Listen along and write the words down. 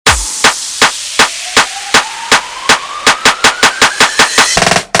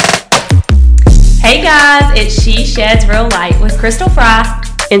Hey guys, it's She Sheds Real Light with Crystal Fry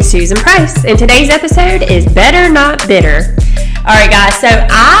and Susan Price. And today's episode is Better Not Bitter. Alright guys, so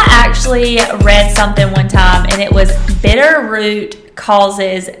I actually read something one time and it was bitter root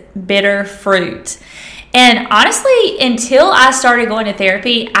causes bitter fruit. And honestly, until I started going to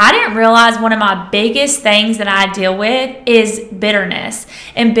therapy, I didn't realize one of my biggest things that I deal with is bitterness.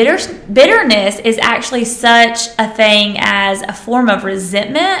 And bitterness is actually such a thing as a form of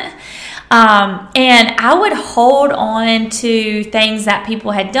resentment. And I would hold on to things that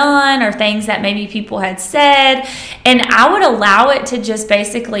people had done or things that maybe people had said, and I would allow it to just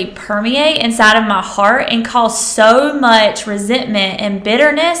basically permeate inside of my heart and cause so much resentment and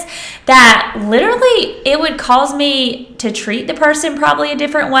bitterness that literally it would cause me to treat the person probably a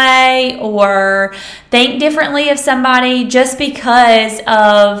different way or think differently of somebody just because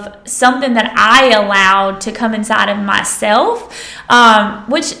of something that I allowed to come inside of myself,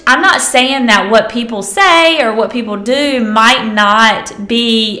 which I'm not saying that what people say or what people do might not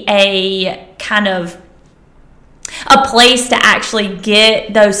be a kind of a place to actually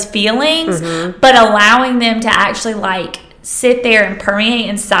get those feelings, but allowing them to actually like sit there and permeate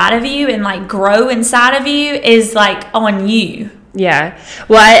inside of you and like grow inside of you is like on you. Yeah.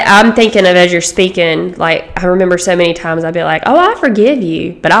 Well, I'm thinking of as you're speaking, like I remember so many times I'd be like, oh, I forgive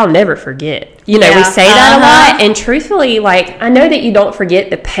you, but I'll never forget. You know, we say that a lot. And truthfully, like I know that you don't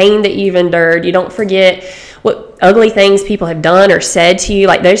forget the pain that you've endured. You don't forget what ugly things people have done or said to you.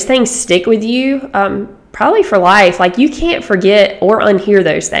 Like those things stick with you. Probably for life. Like you can't forget or unhear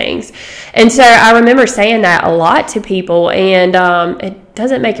those things. And so I remember saying that a lot to people, and it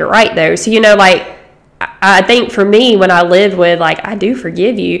doesn't make it right though. So, you know, like I think for me, when I live with like, I do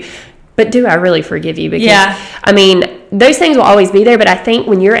forgive you, but do I really forgive you? Because I mean, those things will always be there, but I think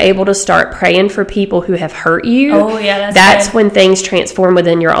when you're able to start praying for people who have hurt you, that's when things transform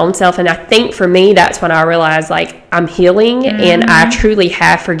within your own self. And I think for me, that's when I realized like I'm healing and I truly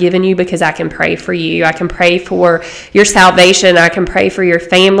have forgiven you because I can pray for you. I can pray for your salvation. I can pray for your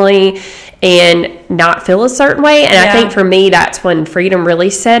family and not feel a certain way. And I think for me, that's when freedom really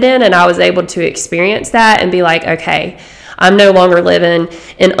set in and I was able to experience that and be like, okay, I'm no longer living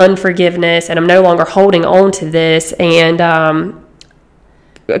in unforgiveness and I'm no longer holding on to this. And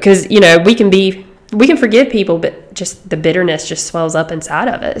because, you know, we can forgive people, but just the bitterness just swells up inside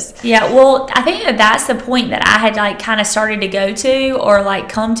of us. Yeah, well, I think that's the point that I had like kind of started to go to or like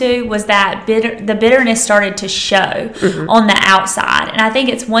come to was that the bitterness started to show on the outside. And I think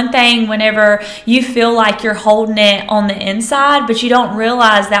it's one thing whenever you feel like you're holding it on the inside, but you don't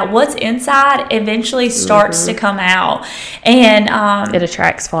realize that what's inside eventually starts to come out. And it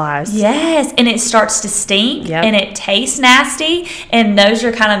attracts flies. Yes, and it starts to stink and it tastes nasty. And those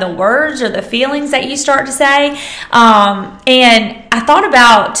are kind of the words or the feelings that you start to say. And I thought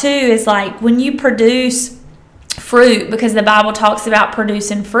about too is like when you produce fruit, because the Bible talks about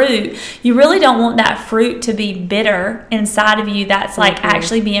producing fruit, you really don't want that fruit to be bitter inside of you that's like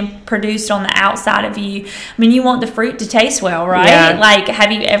actually being produced on the outside of you. I mean, you want the fruit to taste well, right? Yeah. Like,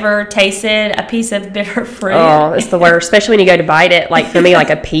 have you ever tasted a piece of bitter fruit? Oh, it's the worst, especially when you go to bite it, like for me, like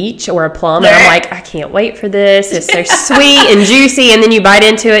a peach or a plum, and I'm like, I can't wait for this. It's so sweet and juicy, and then you bite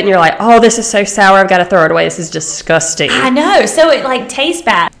into it and you're like, oh, this is so sour, I've got to throw it away. This is disgusting. I know. So it like tastes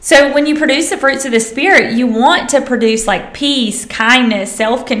bad. So when you produce the fruits of the Spirit, you want to produce like peace, kindness,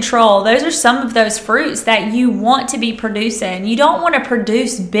 self-control. Those are some of those fruits that you want to be producing. You don't want to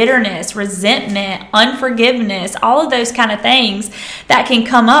produce bitterness, resentment, unforgiveness, all of those kind of things that can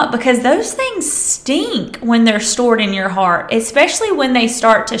come up because those things stink when they're stored in your heart, especially when they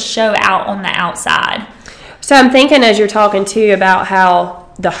start to show out on the outside. So I'm thinking as you're talking too about how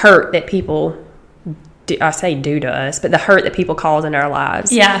the hurt that people do to us, but the hurt that people cause in our lives,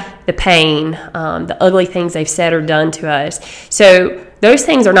 the pain, the ugly things they've said or done to us. So those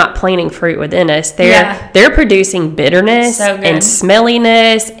things are not planting fruit within us. They're producing bitterness and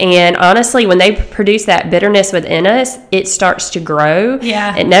smelliness. And honestly, when they produce that bitterness within us, it starts to grow.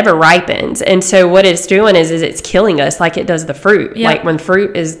 It never ripens. And so what it's doing is it's killing us like it does the fruit. Like when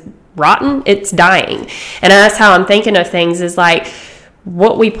fruit is rotten, it's dying. And that's how I'm thinking of things is like,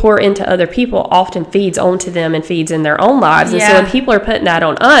 what we pour into other people often feeds onto them and feeds in their own lives. And so when people are putting that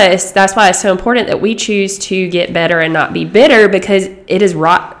on us, that's why it's so important that we choose to get better and not be bitter, because it is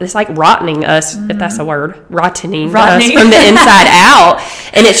it's like rottening us, if that's a word, rottening us from the inside out.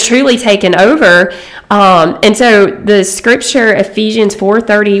 And it's truly taken over. And so the scripture, Ephesians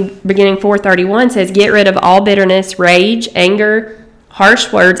 4:30, beginning 4:31 says, get rid of all bitterness, rage, anger,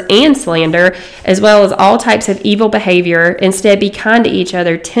 harsh words, and slander, as well as all types of evil behavior. Instead, be kind to each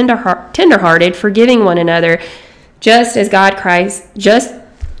other, tenderhearted, forgiving one another, just as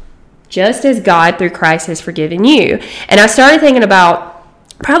just as God through Christ has forgiven you. And I started thinking about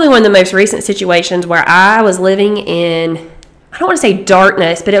probably one of the most recent situations where I was living in, I don't want to say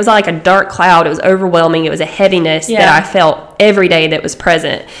darkness, but it was like a dark cloud. It was overwhelming. It was a heaviness that I felt every day that was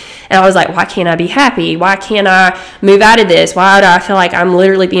present. And I was like, why can't I be happy? Why can't I move out of this? Why do I feel like I'm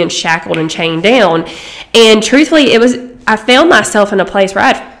literally being shackled and chained down? And truthfully, I found myself in a place where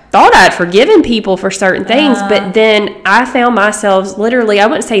I thought I'd forgiven people for certain things, but then I found myself literally, I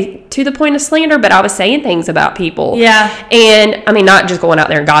wouldn't say to the point of slander, but I was saying things about people. Yeah. And I mean, not just going out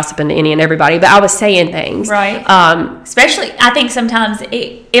there and gossiping to any and everybody, but I was saying things. Right. Especially, I think sometimes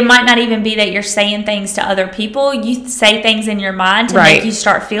it might not even be that you're saying things to other people. You say things in your mind to make you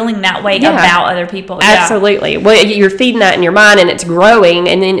start feeling that way about other people. Absolutely. Well, you're feeding that in your mind and it's growing,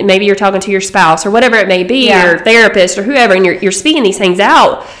 and then maybe you're talking to your spouse or whatever it may be, or therapist or whoever, and you're speaking these things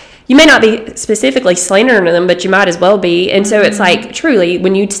out. You may not be specifically slandering them, but you might as well be. And so it's like, truly,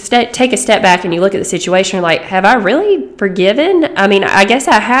 when you take a step back and you look at the situation, you're like, have I really forgiven? I mean, I guess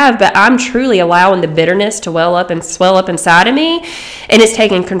I have, but I'm truly allowing the bitterness to well up and swell up inside of me, and it's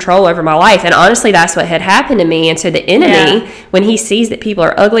taking control over my life. And honestly, that's what had happened to me. And so the enemy, when he sees that people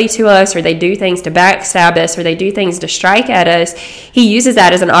are ugly to us, or they do things to backstab us, or they do things to strike at us, he uses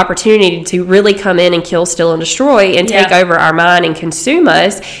that as an opportunity to really come in and kill, steal, and destroy, and take over our mind and consume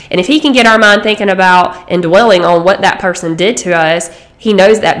us. And if he can get our mind thinking about and dwelling on what that person did to us, he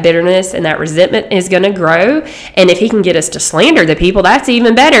knows that bitterness and that resentment is going to grow. And if he can get us to slander the people, that's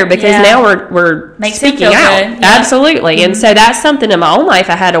even better, because now we're speaking out. Absolutely. And so that's something in my own life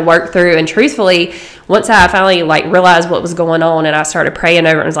I had to work through. And truthfully, once I finally realized what was going on and I started praying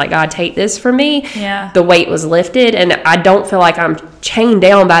over it and was like, God, take this from me, the weight was lifted, and I don't feel like I'm chained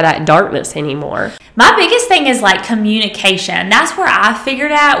down by that darkness anymore. My biggest thing is communication. That's where I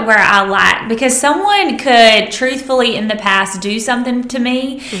figured out where I lack, because someone could truthfully in the past do something to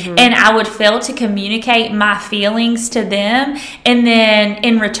me, and I would fail to communicate my feelings to them, and then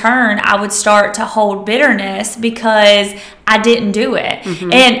in return I would start to hold bitterness because I didn't do it.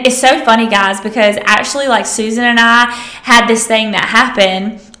 And it's so funny, guys, because actually Susan and I had this thing that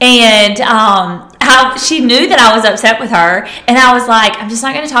happened, and she knew that I was upset with her, and I was like, I'm just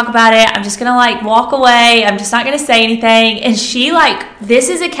not going to talk about it. I'm just going to walk away. I'm just not going to say anything. And she this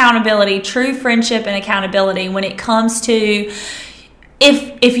is accountability, true friendship and accountability when it comes to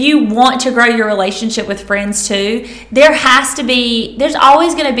if you want to grow your relationship with friends too, there's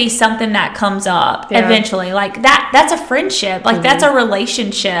always going to be something that comes up eventually. That's a friendship. That's a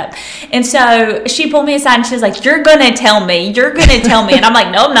relationship. And so she pulled me aside and she was like, you're going to tell me. And I'm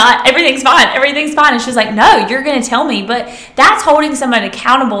like, no, I'm not. Everything's fine. And she was like, no, you're going to tell me. But that's holding someone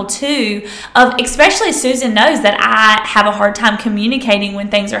accountable too, especially Susan knows that I have a hard time communicating when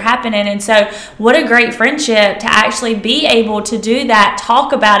things are happening. And so what a great friendship to actually be able to do that,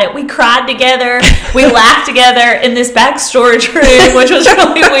 talk about it. We cried together, we laughed together in this back storage room, which was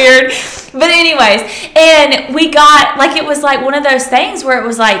really weird. But anyways, and we got, it was one of those things where it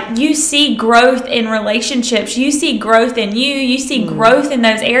was you see growth in relationships, you see growth in you see growth in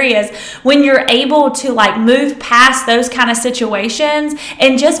those areas when you're able to move past those kind of situations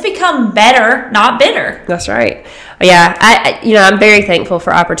and just become better, not bitter. That's right. Yeah, I'm very thankful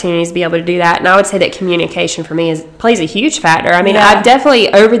for opportunities to be able to do that, and I would say that communication for me plays a huge factor. I mean, I've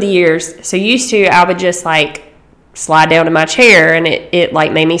definitely over the years, so used to I would just slide down to my chair, and it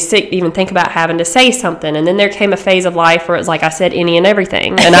made me sick to even think about having to say something. And then there came a phase of life where it was I said any and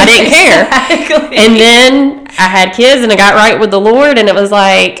everything, and I didn't care. Exactly. And then I had kids and I got right with the Lord, and it was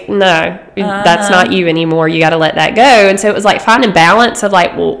no, that's not you anymore. You got to let that go. And so it was finding balance of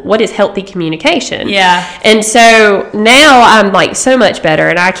well, what is healthy communication? Yeah. And so now I'm so much better,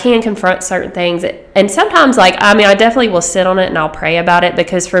 and I can confront certain things. And sometimes I definitely will sit on it and I'll pray about it,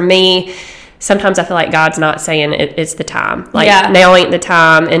 because for me, sometimes I feel like God's not saying it's the time. Now ain't the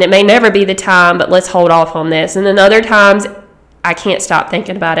time, and it may never be the time, but let's hold off on this. And then other times I can't stop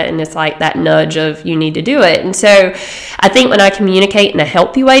thinking about it, and it's that nudge of you need to do it. And so I think when I communicate in a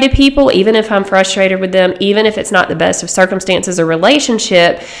healthy way to people, even if I'm frustrated with them, even if it's not the best of circumstances or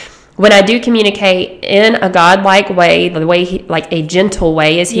relationship, when I do communicate in a God-like way, the way a gentle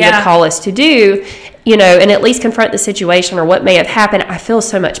way, as he would call us to do, and at least confront the situation or what may have happened, I feel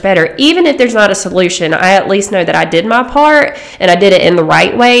so much better. Even if there's not a solution, I at least know that I did my part and I did it in the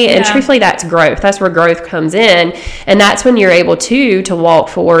right way. And truthfully, that's growth. That's where growth comes in. And that's when you're able to walk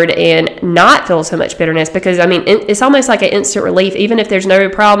forward and not feel so much bitterness, because, it's almost like an instant relief. Even if there's no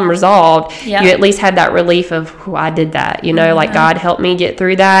problem resolved, you at least had that relief of, I did that. God helped me get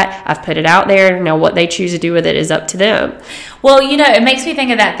through that. I've put it out there. Now what they choose to do with it is up to them. Well, it makes me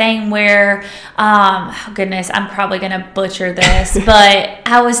think of that thing where goodness, I'm probably going to butcher this, but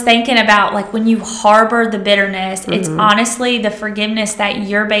I was thinking about like when you harbor the bitterness, it's honestly the forgiveness that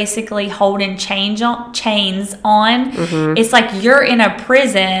you're basically holding chains on. It's like you're in a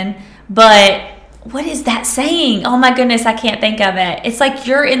prison, but what is that saying? Oh my goodness, I can't think of it. It's like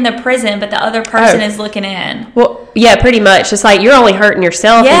you're in the prison, but the other person is looking in. Well, yeah, pretty much. It's like you're only hurting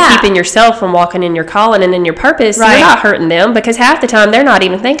yourself and keeping yourself from walking in your calling and in your purpose. Right. You're not hurting them because half the time they're not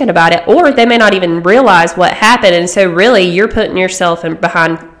even thinking about it, or they may not even realize what happened. And so really you're putting yourself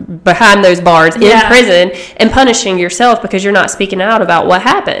behind those bars in prison and punishing yourself because you're not speaking out about what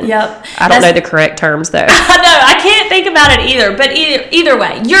happened. Yep. I don't know the correct terms though. I know. I can't think about it either. But either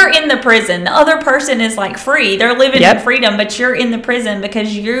way, you're in the prison. The other person is like free. They're living in freedom, but you're in the prison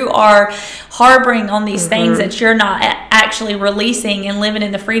because you are harboring on these things that you're not actually releasing and living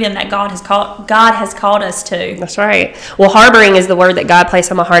in the freedom that God has called us to. That's right. Well, harboring is the word that God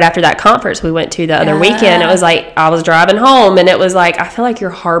placed on my heart after that conference we went to the other weekend. It was like I was driving home and it was like, I feel like you're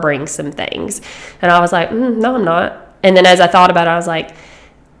harboring some things. And I was like, no, I'm not. And then as I thought about it, I was like,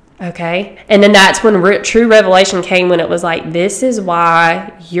 okay. And then that's when true revelation came, when it was like, this is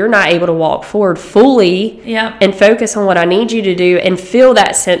why you're not able to walk forward fully and focus on what I need you to do and feel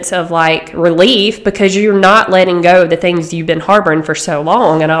that sense of like relief because you're not letting go of the things you've been harboring for so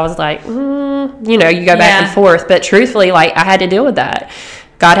long. And I was like, you go back and forth. But truthfully, like I had to deal with that.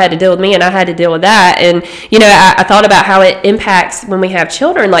 God had to deal with me and I had to deal with that. And, I thought about how it impacts when we have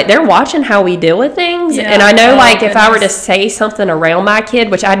children. Like, they're watching how we deal with things. Yeah. And I know, if I were to say something around my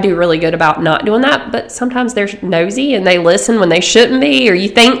kid, which I do really good about not doing that, but sometimes they're nosy and they listen when they shouldn't be, or you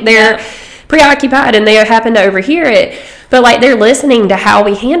think they're preoccupied and they happen to overhear it. But like they're listening to how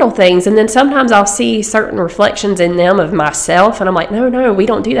we handle things. And then sometimes I'll see certain reflections in them of myself. And I'm like, no, we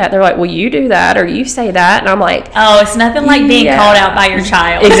don't do that. They're like, well, you do that or you say that. And I'm like, oh, it's nothing like being called out by your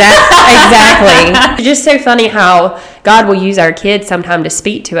child. Exactly. It's just so funny how God will use our kids sometime to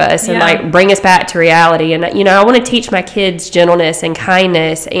speak to us and like bring us back to reality. And, I want to teach my kids gentleness and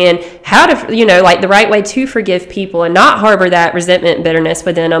kindness and how to, the right way to forgive people and not harbor that resentment and bitterness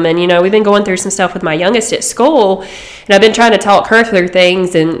within them. And, we've been going through some stuff with my youngest at school, and I've been trying to talk her through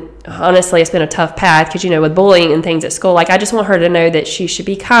things. And honestly, it's been a tough path because, with bullying and things at school, like I just want her to know that she should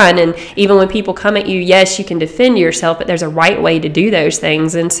be kind. And even when people come at you, yes, you can defend yourself, but there's a right way to do those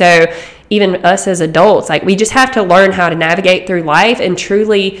things. And so even us as adults, like we just have to learn how to navigate through life and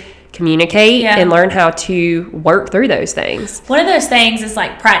truly communicate and learn how to work through those things. One of those things is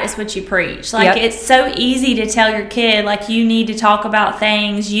like practice what you preach. Like it's so easy to tell your kid, like, you need to talk about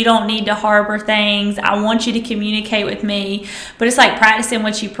things, you don't need to harbor things, I want you to communicate with me. But it's like practicing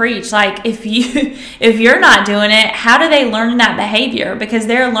what you preach. Like if you're not doing it, how do they learn that behavior? Because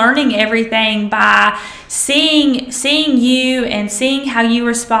they're learning everything by seeing you and seeing how you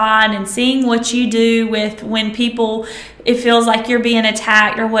respond and seeing what you do with when people, it feels like you're being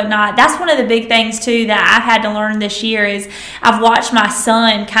attacked or whatnot. That's one of the big things too that I've had to learn this year is I've watched my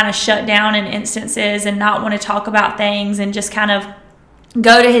son kind of shut down in instances and not want to talk about things and just kind of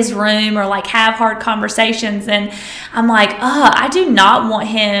go to his room or like have hard conversations. And I'm like, I do not want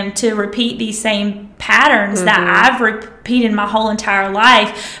him to repeat these same patterns that I've repeated my whole entire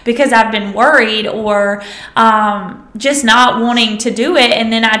life because I've been worried or just not wanting to do it.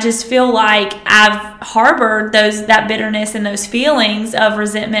 And then I just feel like I've harbored that bitterness and those feelings of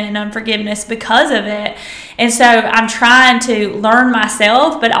resentment and unforgiveness because of it. And so I'm trying to learn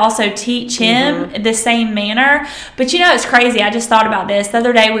myself, but also teach him the same manner. But it's crazy. I just thought about this. The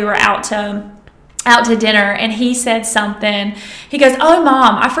other day we were out to dinner and he said something. He goes, oh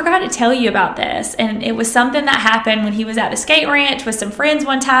Mom, I forgot to tell you about this. And it was something that happened when he was at the skate ranch with some friends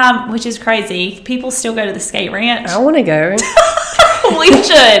one time, which is crazy. People still go to the skate ranch. I want to go.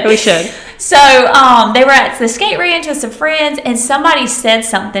 We should. So they were at the skate ranch with some friends and somebody said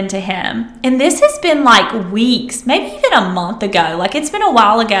something to him. And this has been like weeks, maybe even a month ago. Like it's been a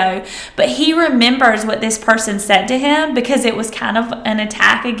while ago. But he remembers what this person said to him because it was kind of an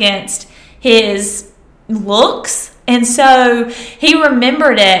attack against his looks. And so he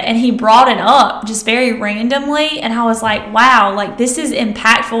remembered it and he brought it up just very randomly. And I was like, wow, like this is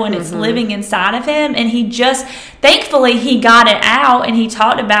impactful and it's living inside of him. And he just, thankfully he got it out and he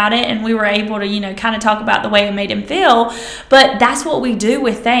talked about it and we were able to, kind of talk about the way it made him feel. But that's what we do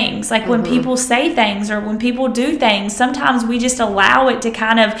with things. Like when people say things or when people do things, sometimes we just allow it to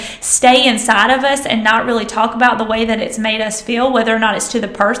kind of stay inside of us and not really talk about the way that it's made us feel, whether or not it's to the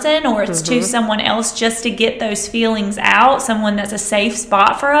person or it's to someone else, just to get those feelings out, someone that's a safe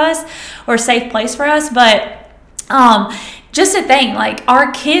spot for us or a safe place for us. But just to think, like,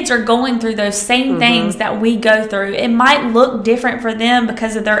 our kids are going through those same things that we go through. It might look different for them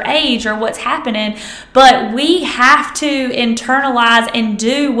because of their age or what's happening, but we have to internalize and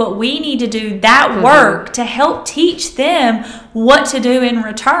do what we need to do, that work, to help teach them what to do in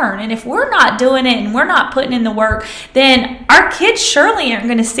return. And if we're not doing it and we're not putting in the work, then our kids surely aren't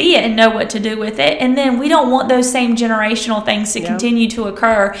going to see it and know what to do with it. And then we don't want those same generational things to continue to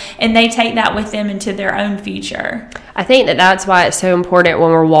occur, and they take that with them into their own future. I think that's why it's so important when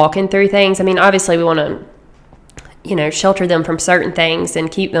we're walking through things. I mean, obviously we want to, shelter them from certain things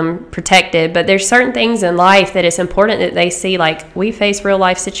and keep them protected. But there's certain things in life that it's important that they see, like, we face real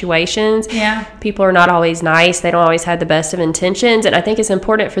life situations. Yeah. People are not always nice. They don't always have the best of intentions. And I think it's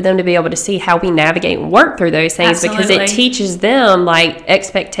important for them to be able to see how we navigate and work through those things. Absolutely. Because it teaches them, like,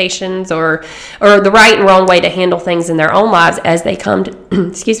 expectations or the right and wrong way to handle things in their own lives as they come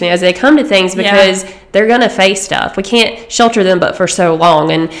to, as they come to things, because they're going to face stuff. We can't shelter them but for so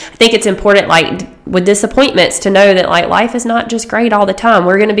long. And I think it's important, like, with disappointments, to know that, like, life is not just great all the time.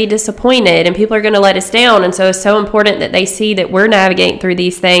 We're going to be disappointed and people are going to let us down. And so it's so important that they see that we're navigating through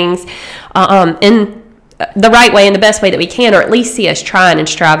these things in the right way and the best way that we can, or at least see us trying and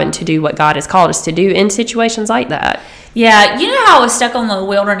striving to do what God has called us to do in situations like that. Yeah, you know how I was stuck on the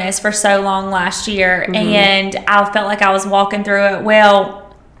wilderness for so long last year, and I felt like I was walking through it. Well,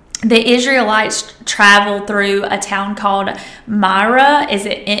 the Israelites traveled through a town called Mara.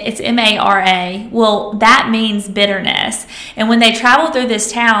 It's M-A-R-A. Well, that means bitterness. And when they traveled through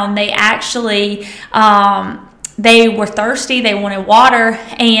this town, they actually they were thirsty. They wanted water.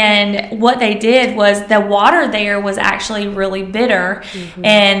 And what they did was, the water there was actually really bitter.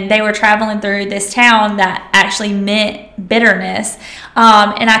 And they were traveling through this town that actually meant bitterness.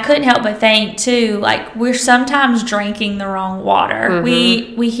 And I couldn't help but think too, like, we're sometimes drinking the wrong water.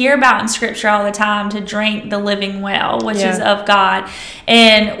 We hear about in scripture all the time to drink the living well, which is of God.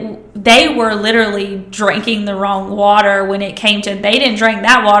 And they were literally drinking the wrong water when it came to, they didn't drink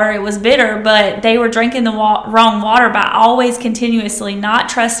that water, it was bitter, but they were drinking the wrong water by always continuously not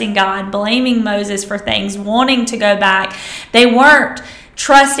trusting God, blaming Moses for things, wanting to go back. They weren't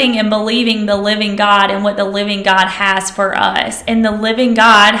trusting and believing the living God and what the living God has for us. And the living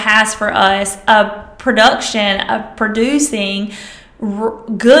God has for us a production of producing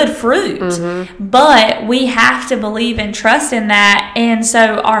good fruit, but we have to believe and trust in that. And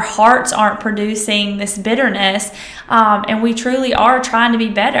so our hearts aren't producing this bitterness, and we truly are trying to be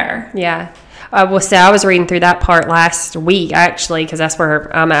better. Yeah. I will say, I was reading through that part last week, actually, because that's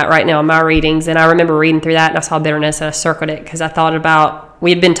where I'm at right now in my readings. And I remember reading through that, and I saw bitterness, and I circled it because I thought about, we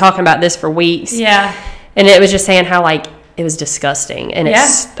had been talking about this for weeks. Yeah. And it was just saying how, like, it was disgusting. And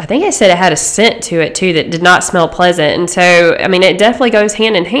it's, I think I said it had a scent to it too that did not smell pleasant. And so, I mean, it definitely goes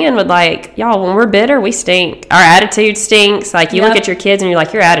hand in hand with, like, y'all, when we're bitter, we stink. Our attitude stinks. Like, you look at your kids and you're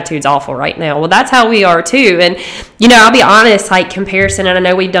like, your attitude's awful right now. Well, that's how we are too. And, I'll be honest, like, comparison, and I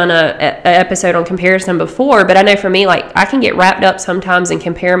know we've done a episode on comparison before, but I know for me, like, I can get wrapped up sometimes and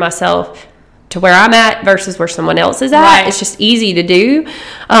compare myself to where I'm at versus where someone else is at. Right. It's just easy to do.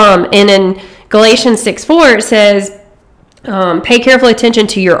 And in Galatians 6:4, it says, pay careful attention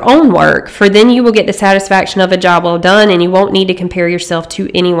to your own work, for then you will get the satisfaction of a job well done, and you won't need to compare yourself to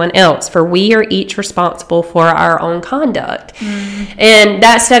anyone else, for we are each responsible for our own conduct. And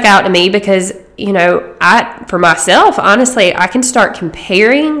that stuck out to me because, for myself, honestly, I can start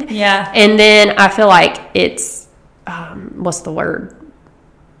comparing. Yeah. And then I feel like it's, what's the word?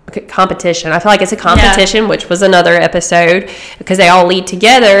 Competition. I feel like it's a competition, which was another episode because they all lead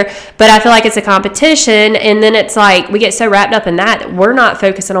together, but I feel like it's a competition, and then it's like we get so wrapped up in that we're not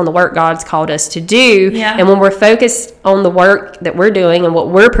focusing on the work God's called us to do. And when we're focused on the work that we're doing and what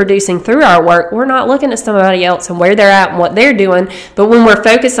we're producing through our work, we're not looking at somebody else and where they're at and what they're doing. But when we're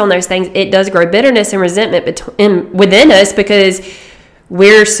focused on those things, it does grow bitterness and resentment within us because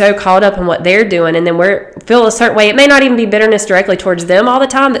we're so caught up in what they're doing, and then we're feel a certain way. It may not even be bitterness directly towards them all the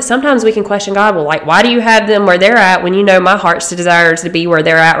time, that sometimes we can question God. Well, like, why do you have them where they're at when my heart's desire is to be where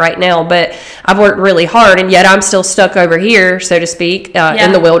they're at right now? But I've worked really hard, and yet I'm still stuck over here, so to speak,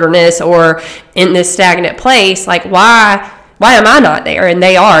 in the wilderness or in this stagnant place. Like, why am I not there? And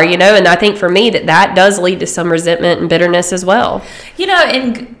they are, and I think for me that does lead to some resentment and bitterness as well.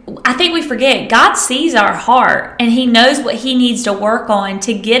 And I think we forget God sees our heart, and He knows what He needs to work on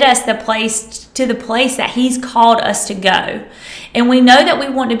to get us to the place that He's called us to go. And we know that we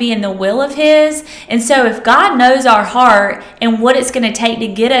want to be in the will of His. And so if God knows our heart and what it's going to take to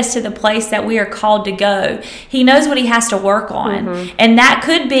get us to the place that we are called to go, He knows what He has to work on. Mm-hmm. And that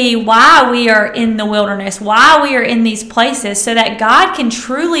could be why we are in the wilderness, why we are in these places, so that God can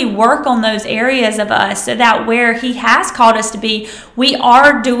truly work on those areas of us, so that where He has called us to be, we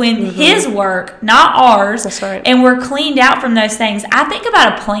are doing mm-hmm. His work, not ours. That's right. And we're cleaned out from those things. I think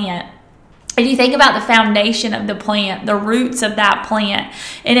about a plant. And you think about the foundation of the plant, the roots of that plant.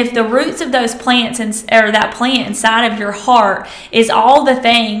 And if the roots of those plants or that plant inside of your heart is all the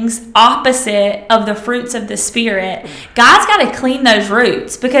things opposite of the fruits of the Spirit, God's got to clean those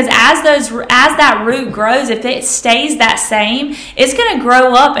roots, because as that root grows, if it stays that same, it's going to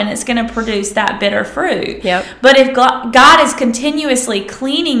grow up and it's going to produce that bitter fruit. Yep. But if God is continuously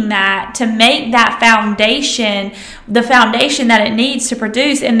cleaning that to make that foundation, the foundation that it needs to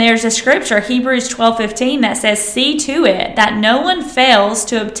produce, and there's a scripture, Hebrews 12:15, that says, "See to it that no one fails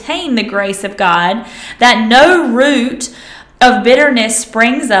to obtain the grace of God, that no root of bitterness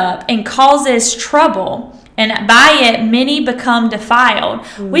springs up and causes trouble, and by it many become defiled."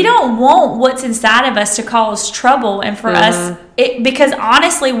 We don't want what's inside of us to cause trouble, and for us, because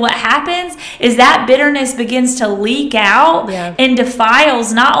honestly what happens is that bitterness begins to leak out and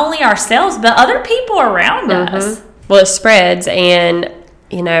defiles not only ourselves but other people around us. Well, it spreads, and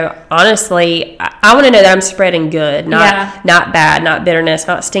honestly, I want to know that I'm spreading good, not bad, not bitterness,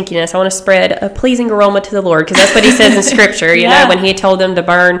 not stinkiness. I want to spread a pleasing aroma to the Lord, because that's what He says in Scripture, you know, when He told them to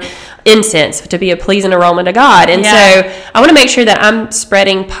burn incense, to be a pleasing aroma to God. And so I want to make sure that I'm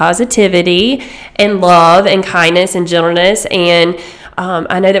spreading positivity and love and kindness and gentleness. And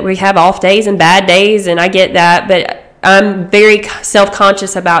I know that we have off days and bad days, and I get that, but I'm very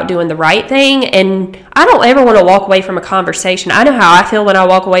self-conscious about doing the right thing, and I don't ever want to walk away from a conversation. I know how I feel when I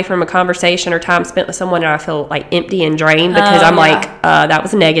walk away from a conversation or time spent with someone, and I feel like empty and drained, because I'm like, that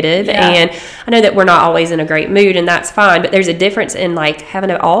was negative. And I know that we're not always in a great mood, and that's fine, but there's a difference in like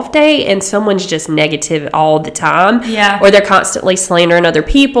having an off day and someone's just negative all the time, or they're constantly slandering other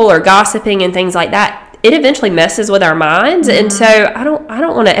people or gossiping and things like that. It eventually messes with our minds. And so I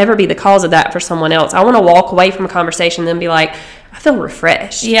don't want to ever be the cause of that for someone else. I want to walk away from a conversation and then be like, I feel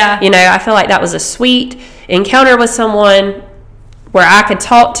refreshed. I feel like that was a sweet encounter with someone where I could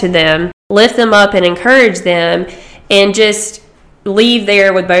talk to them, lift them up and encourage them, and just leave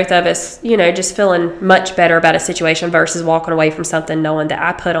there with both of us, just feeling much better about a situation, versus walking away from something knowing that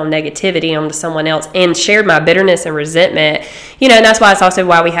I put on negativity onto someone else and shared my bitterness and resentment. And that's why it's also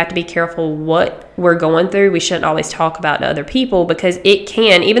why we have to be careful what we're going through. We shouldn't always talk about to other people, because it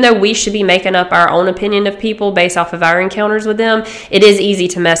can, even though we should be making up our own opinion of people based off of our encounters with them, it is easy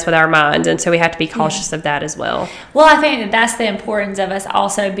to mess with our minds. And so we have to be cautious of that as well. Well, I think that's the importance of us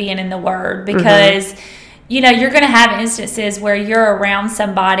also being in the Word, because you're going to have instances where you're around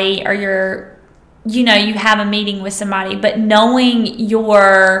somebody, or you have a meeting with somebody, but knowing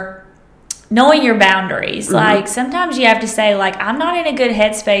your boundaries. Like, sometimes you have to say, like, I'm not in a good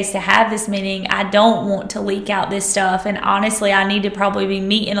headspace to have this meeting. I don't want to leak out this stuff. And honestly, I need to probably be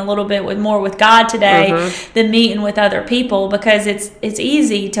meeting a little bit more with God today than meeting with other people, because it's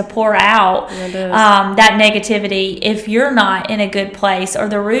easy to pour out that negativity if you're not in a good place, or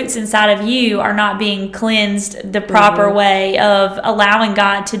the roots inside of you are not being cleansed the proper way of allowing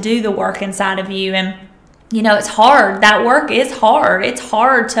God to do the work inside of you. And it's hard. That work is hard. It's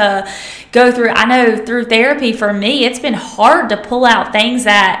hard to go through. I know through therapy, for me, it's been hard to pull out things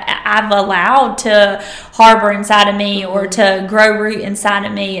that I've allowed to harbor inside of me or to grow root inside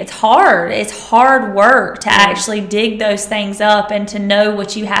of me. It's hard. It's hard work to actually dig those things up and to know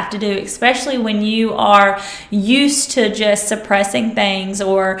what you have to do, especially when you are used to just suppressing things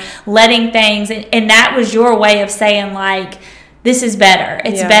or letting things. And that was your way of saying, like, this is better.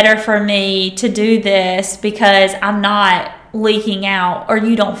 It's better for me to do this because I'm not leaking out, or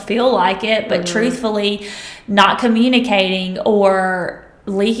you don't feel like it, but truthfully not communicating or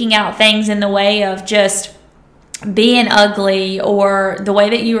leaking out things in the way of just being ugly, or the way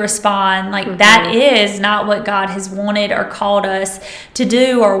that you respond, like that is not what God has wanted or called us to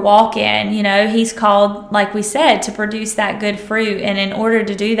do or walk in. He's called, like we said, to produce that good fruit. And in order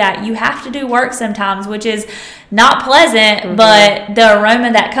to do that, you have to do work sometimes, which is not pleasant, but the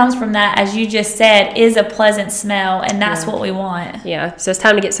aroma that comes from that, as you just said, is a pleasant smell, and that's what we want. Yeah, so it's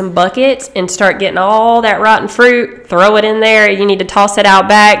time to get some buckets and start getting all that rotten fruit, throw it in there. You need to toss it out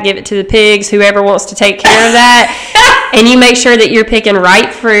back, give it to the pigs, whoever wants to take care of that. And you make sure that you're picking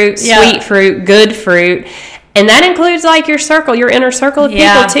right fruit, sweet fruit, good fruit. And that includes like your circle, your inner circle of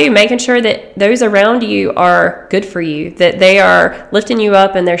people too, making sure that those around you are good for you, that they are lifting you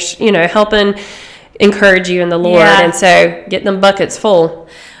up and they're, helping encourage you in the Lord. And so get them buckets full.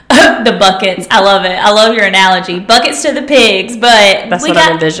 The buckets. I love it. I love your analogy. Buckets to the pigs, but that's what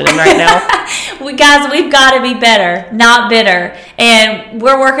I'm envisioning right now. We've got to be better, not bitter. And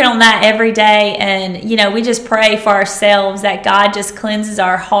we're working on that every day. And, we just pray for ourselves that God just cleanses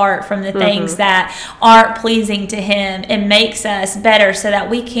our heart from the things that aren't pleasing to Him and makes us better so that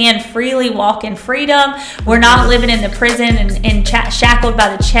we can freely walk in freedom. We're not living in the prison and shackled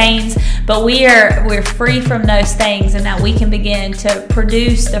by the chains, but we're free from those things, and that we can begin to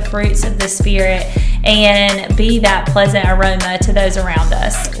produce the fruits of the Spirit and be that pleasant aroma to those around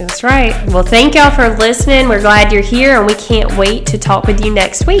us. That's right. Well, thank y'all for listening. We're glad you're here, and we can't wait to talk with you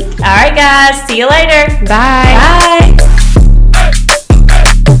next week. All right, guys. See you later. Bye. Bye.